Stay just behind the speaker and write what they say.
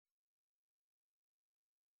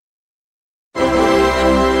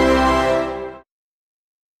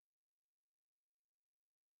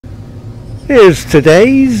Here's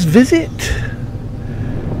today's visit.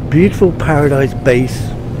 Beautiful Paradise Base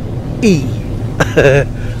E. I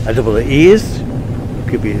don't know what the E is.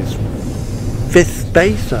 Could be his fifth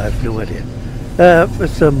base, I have no idea.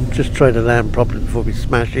 Let's just try to land properly before we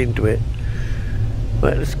smash into it.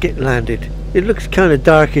 Right, let's get landed. It looks kind of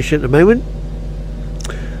darkish at the moment,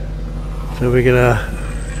 so we're gonna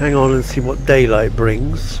hang on and see what daylight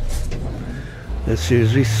brings as soon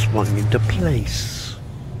as we swung into place.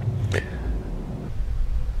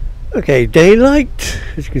 Okay, daylight.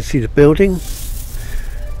 As you can see the building.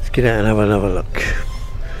 Let's get out and have another look.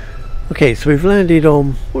 Okay, so we've landed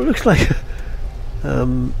on what looks like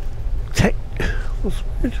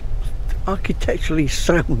architecturally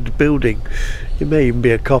sound building. It may even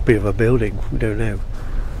be a copy of a building, we don't know.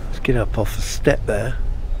 Let's get up off the step there.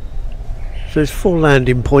 So there's 4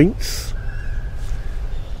 landing points.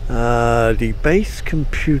 The base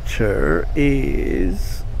computer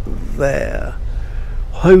is there.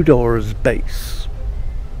 Hodor's base.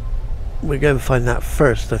 We're going to find that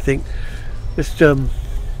first, I think. It's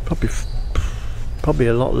probably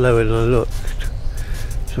a lot lower than I looked.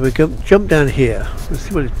 So we jump down here. Let's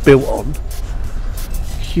see what it's built on.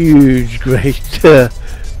 Huge, great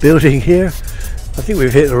building here. I think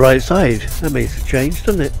we've hit the right side. That makes a change,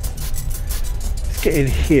 doesn't it? Let's get in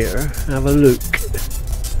here and have a look.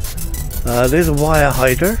 There's a wire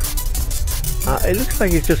hider. It looks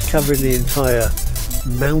like it's just covering the entire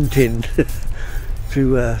mountain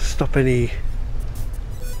to stop any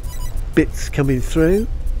bits coming through.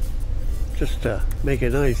 Just to make a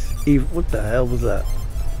nice even. What the hell was that?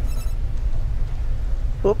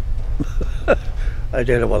 Oh. I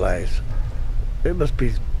don't know what that is. It must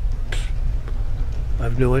be. I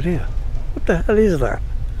have no idea. What the hell is that?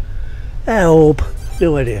 Help!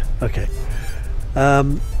 No idea. Okay.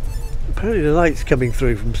 Apparently the light's coming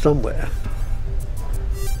through from somewhere.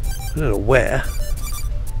 I don't know where.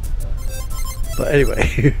 But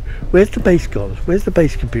anyway, where's the base gone? Where's the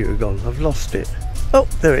base computer gone? I've lost it. Oh,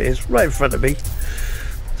 there it is, right in front of me.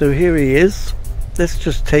 So here he is. Let's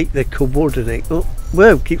just take the coordinate. Oh,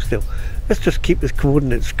 whoa, keep still. Let's just keep the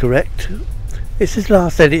coordinates correct. This is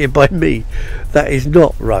last edited by me. That is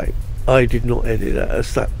not right. I did not edit that.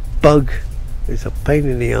 It's that bug. It's a pain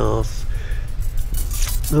in the arse.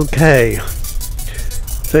 Okay.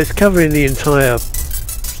 So it's covering the entire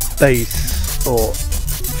base or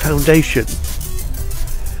foundation.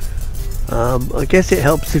 I guess it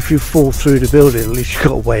helps if you fall through the building. At least you've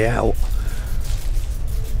got a way out.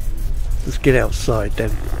 Let's get outside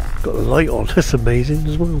then. Got the light on. That's amazing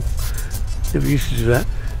as well. Never used to do that.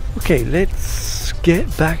 Okay, let's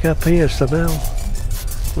get back up here somehow.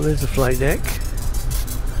 Well, there's the flight deck.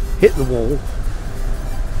 Hit the wall.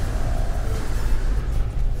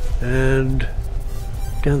 And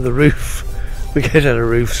down the roof. We go down a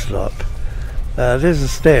roof slop. There's the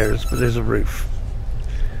stairs, but there's a roof.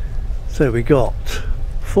 So we got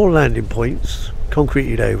 4 landing points,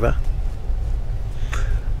 concreted over.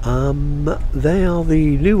 They are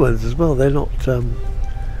the new ones as well. They're not. They're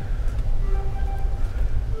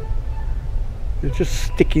just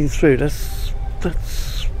sticking through. That's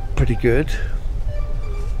pretty good.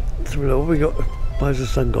 So what we got? Why's the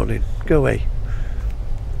sun gone in? Go away.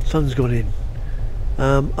 Sun's gone in.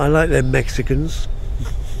 I like them Mexicans.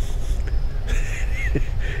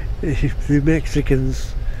 The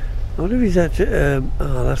Mexicans. I wonder if he's actually.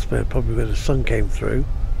 That's probably where the sun came through.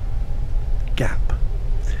 Gap.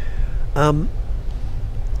 2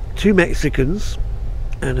 Mexicans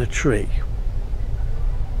and a tree.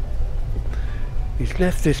 He's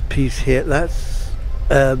left this piece here. That's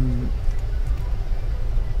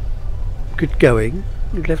good going.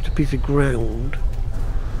 He's left a piece of ground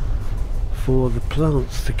for the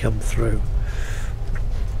plants to come through.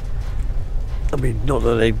 I mean, not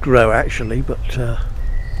that they'd grow actually, but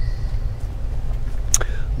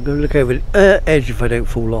I'm going to look over the edge if I don't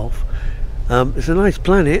fall off. It's a nice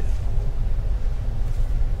planet.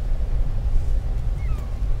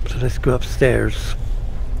 So let's go upstairs.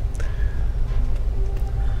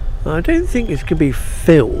 I don't think this can be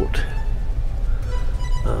filled.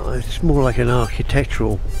 It's more like an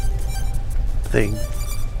architectural thing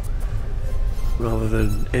rather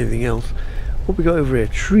than anything else. What we got over here?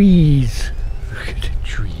 Trees. Look at the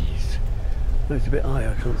trees. Oh, it's a bit high,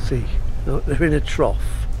 I can't see. Oh, they're in a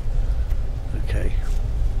trough. Okay.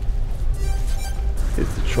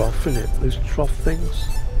 It's the trough, isn't it? Those trough things.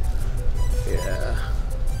 Yeah.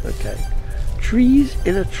 Okay. Trees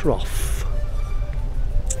in a trough.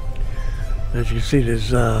 As you can see,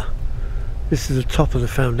 there's this is the top of the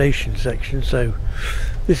foundation section, so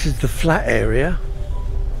this is the flat area.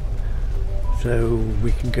 So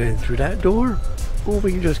we can go in through that door. or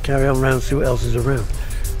we can just carry on around and see what else is around.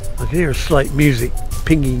 I can hear a slight music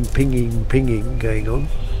pinging, pinging, pinging going on.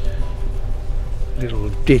 Little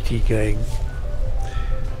ditty going.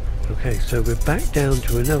 Okay, so we're back down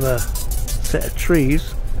to another set of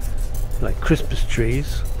trees, like Christmas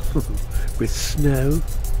trees, with snow.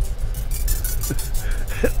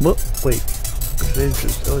 What? Wait, it's an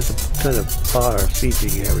entrance. Oh, it's a kind of bar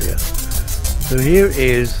seating area. So here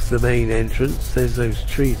is the main entrance. There's those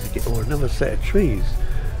trees, or another set of trees.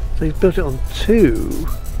 So he's built it on two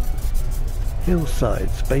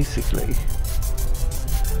hillsides, basically.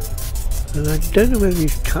 And I don't know whether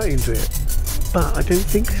he's cut into it, but I don't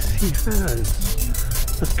think he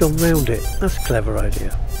has. That's gone round it. That's a clever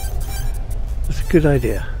idea. That's a good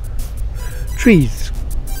idea. Trees.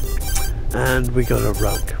 And we got a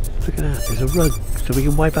rug. Look at that, there's a rug. So we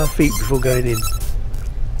can wipe our feet before going in.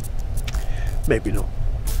 Maybe not.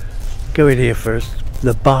 Go in here first.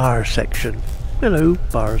 The bar section. Hello,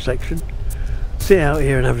 bar section. Sit out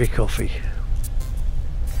here and have your coffee.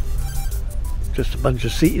 Just a bunch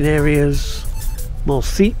of seating areas. More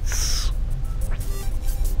seats.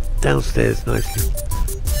 Downstairs nicely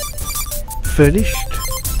furnished.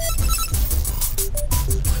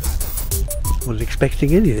 Wasn't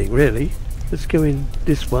expecting anything really. Let's go in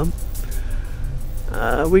this one.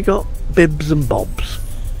 We got bibs and bobs.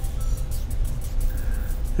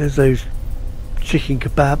 There's those chicken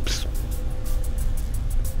kebabs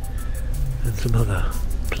and some other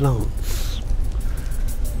plants.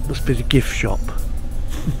 Must be the gift shop.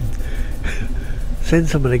 Send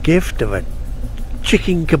someone a gift of a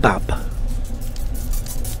chicken kebab.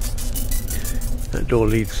 That door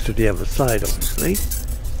leads to the other side, obviously.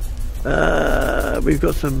 We've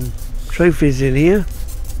got some trophies in here.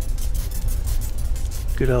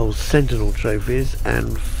 Good old Sentinel trophies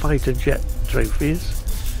and fighter jet trophies.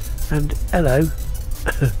 And hello.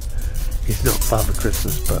 It's not Father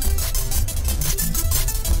Christmas, but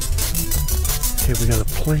here we got a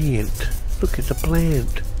plant. Look at the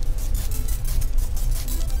plant.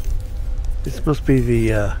 This must be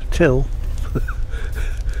the till.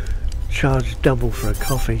 Charge double for a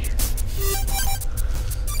coffee.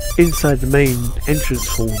 Inside the main entrance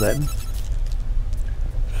hall then,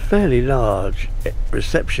 fairly large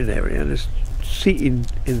reception area, and there's seating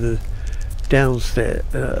in the downstairs,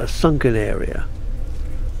 a sunken area.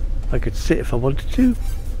 I could sit if I wanted to,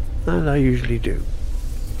 and I usually do.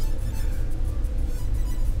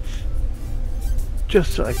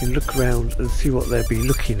 Just so I can look around and see what they'll be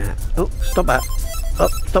looking at. Oh, stop that. Oh,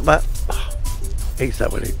 stop that. Oh, hates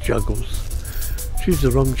that when it juggles. Choose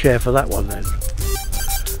the wrong chair for that one then.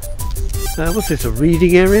 What's this, a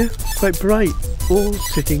reading area? Quite bright. All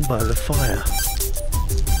sitting by the fire.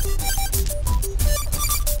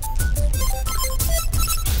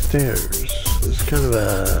 Stairs. It's kind of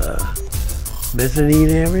a mezzanine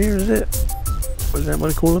area, is it? What is that what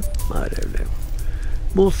I call them? I don't know.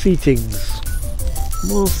 More seatings.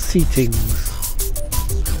 More seatings.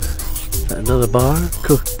 Is that another bar?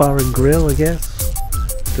 Bar and grill, I guess.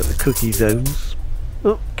 Got the cookie zones.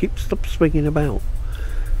 Oh, stop swinging about.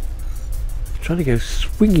 Trying to go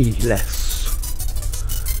swingy less.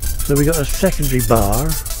 So we got a secondary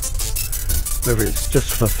bar. Whether it's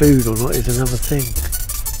just for food or not is another thing.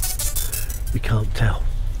 We can't tell.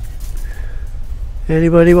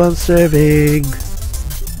 Anybody want serving?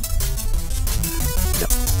 No.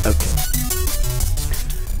 Okay.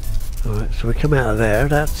 Alright, so we come out of there.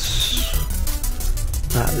 That's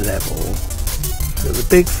that level. So the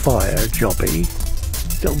big fire jobby.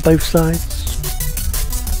 Is it on both sides?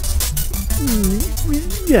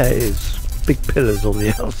 Yeah, it is. Big pillars on the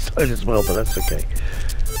outside as well, but that's okay.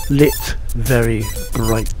 Lit very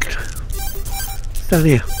bright. Down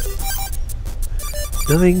here.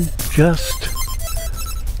 Nothing, just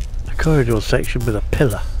a corridor section with a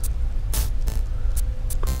pillar.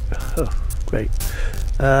 Oh, great.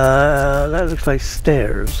 That looks like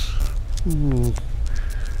stairs.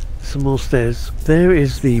 Some more stairs. There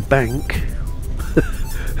is the bank.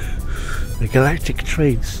 The Galactic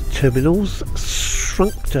Trades Terminals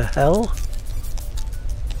shrunk to hell.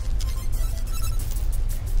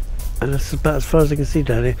 And that's about as far as I can see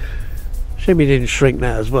down here. Shame he didn't shrink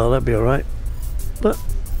that as well, that'd be alright. But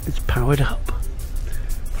it's powered up.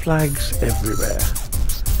 Flags everywhere.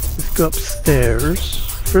 Let's go upstairs.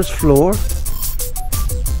 First floor.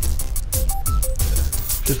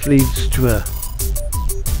 Just leads to a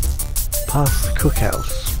past the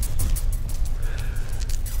cookhouse.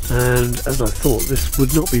 And as I thought, this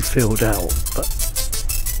would not be filled out, but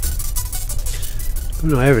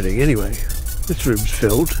not everything anyway. This room's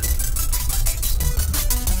filled.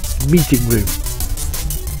 Meeting room.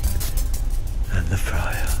 And the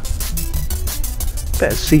fryer.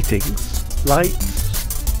 better seating,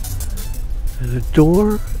 lights, and a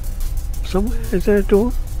door somewhere. Is there a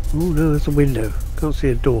door? Oh no, there's a window. Can't see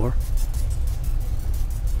a door.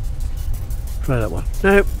 Try that one.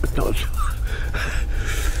 No, it's not a door.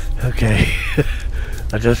 Okay.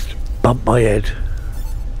 I just bumped my head.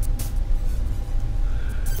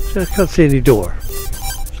 So I can't see any door.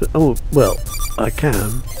 So, oh, well, I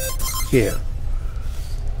can here.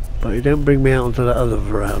 But it don't bring me out onto that other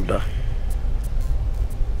veranda.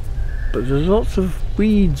 But there's lots of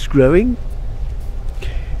weeds growing.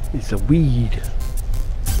 It's a weed.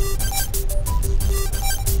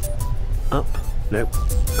 Up, nope,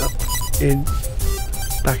 up, in,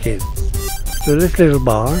 back in. So this little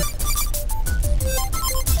bar,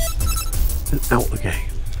 and out again.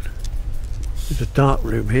 There's a dark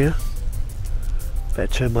room here.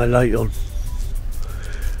 Better turn my light on.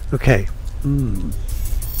 Okay.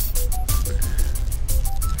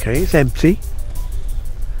 Okay, it's empty.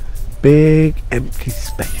 Big empty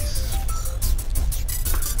space.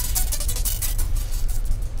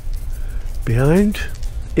 Behind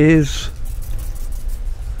is,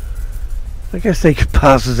 I guess they could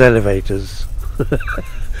pass as elevators.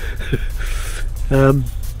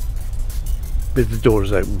 With the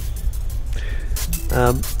doors open.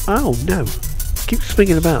 Oh no, keep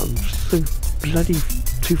swinging about. I'm so bloody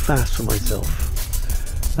too fast for myself.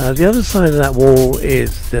 The other side of that wall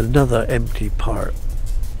is another empty part,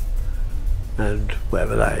 and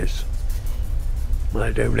whatever that is,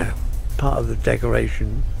 I don't know. Part of the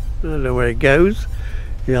decoration. I don't know where it goes.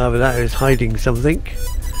 Either that is hiding something,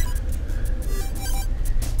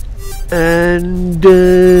 and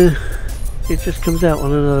it just comes out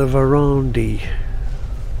on another veranda.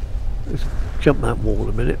 Let's jump that wall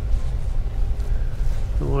a minute.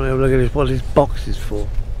 I want to have a look at this, what this box is for.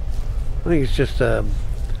 I think it's just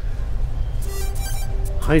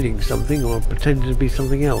hiding something or pretending to be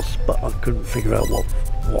something else, but I couldn't figure out what.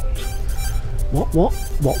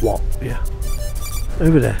 Yeah.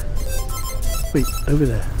 Over there. Wait, over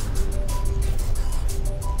there.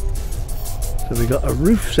 So we got a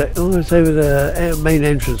roof set. Oh, it's over the main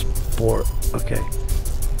entrance port. Okay.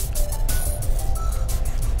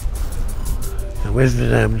 Now where's the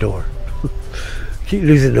damn door? Keep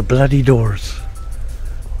losing the bloody doors.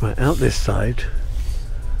 Right, out this side.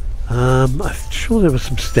 I'm sure there were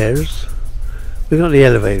some stairs. We got the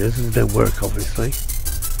elevators, and they don't work obviously.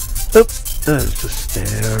 Oh, there's a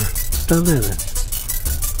stair. What's down there then?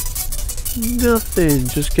 Nothing,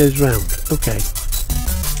 just goes round. Okay.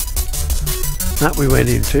 That we went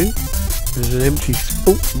into. There's an empty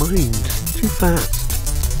mind. Too fast.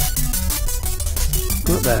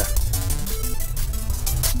 Got there.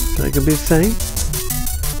 That can be the same?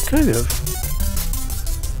 Kind of.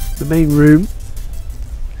 The main room.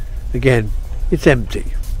 Again, it's empty.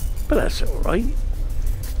 But that's alright.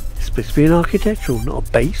 It's supposed to be an architectural, not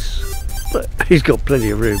a base. But he's got plenty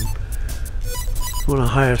of room. If you want to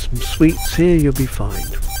hire some suites here, you'll be fine.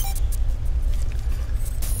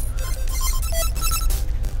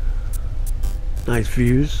 Nice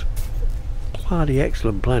views. Bloody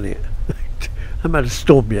excellent planet. I haven't had a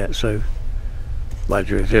storm yet, so mind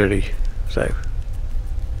you, it's early, so you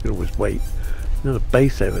can always wait. Another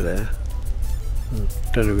base over there.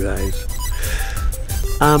 Don't know who that is.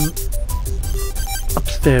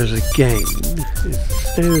 Upstairs again. There's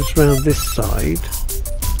stairs round this side.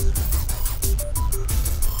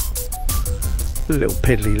 The little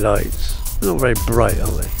piddly lights. They're not very bright,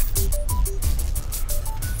 are they?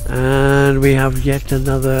 And we have yet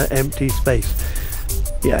another empty space.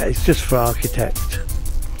 Yeah, it's just for architect.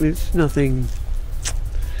 It's nothing.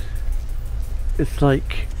 It's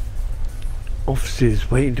like offices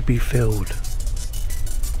waiting to be filled.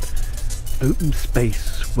 Open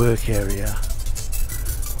space work area.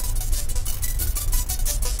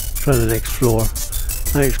 Try the next floor.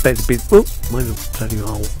 I expect it to be. Oh, mine's a bloody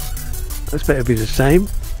hole. I expect it to be the same.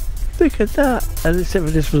 Look at that. And except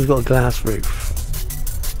for this one's got a glass roof.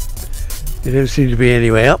 There don't seem to be any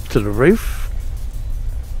way up to the roof,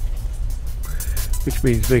 which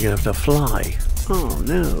means we're going to have to fly. Oh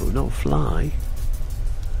no, not fly.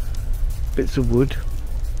 Bits of wood.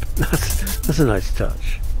 That's a nice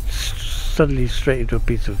touch. Suddenly straight into a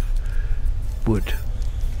piece of wood.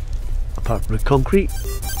 Apart from the concrete.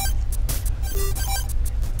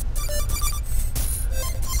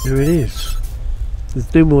 There it is.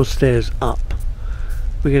 There's no more stairs up.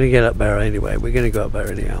 We're going to get up there anyway. We're going to go up there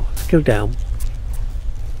anyhow. Let's go down.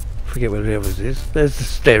 Forget where the others is. There's the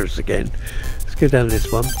stairs again. Let's go down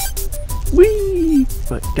this one. Whee!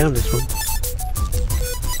 Right, down this one.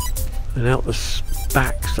 And out the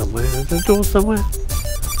back somewhere. Is there a door somewhere?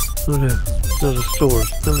 Oh no. Another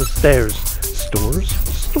stairs. Another stairs. stores.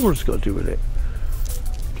 What's stores got to do with it?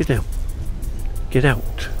 Get down. Get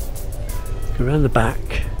out. Go around the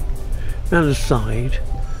back, around the side,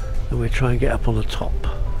 and we'll try and get up on the top.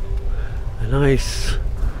 A nice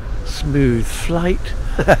smooth flight.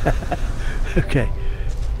 Okay,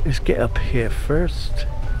 let's get up here first.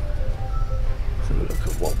 Let's have a look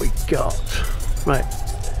at what we got. Right,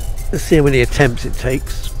 let's see how many attempts it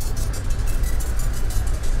takes.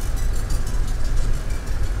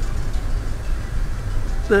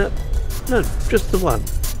 No, just the one.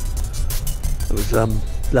 That was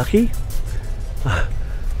lucky.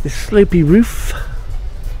 This slopey roof,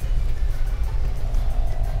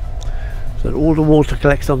 so that all the water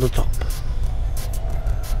collects on the top.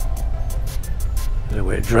 I don't know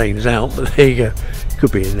where it drains out, but there you go.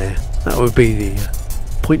 Could be in there. That would be the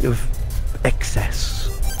point of excess.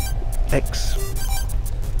 What's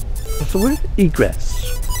the word? Egress.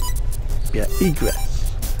 Yeah,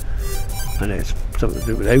 egress. I know it's something to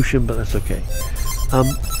do with ocean, but that's okay.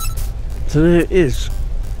 So there it is.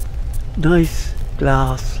 Nice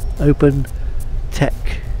glass, open, tech,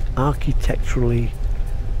 architecturally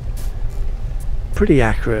pretty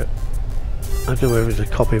accurate. I don't know whether it's a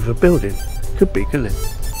copy of a building. Could be, couldn't it?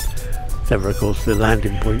 Never, of course, the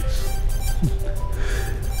landing points.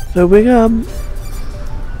 So we didn't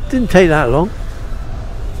take that long,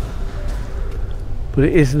 but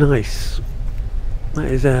it is nice.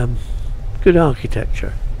 That is good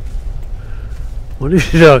architecture. What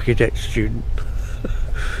is an architect student?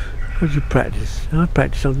 What did you practice? I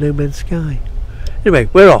practice on No Man's Sky. Anyway,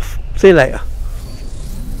 we're off. See you later.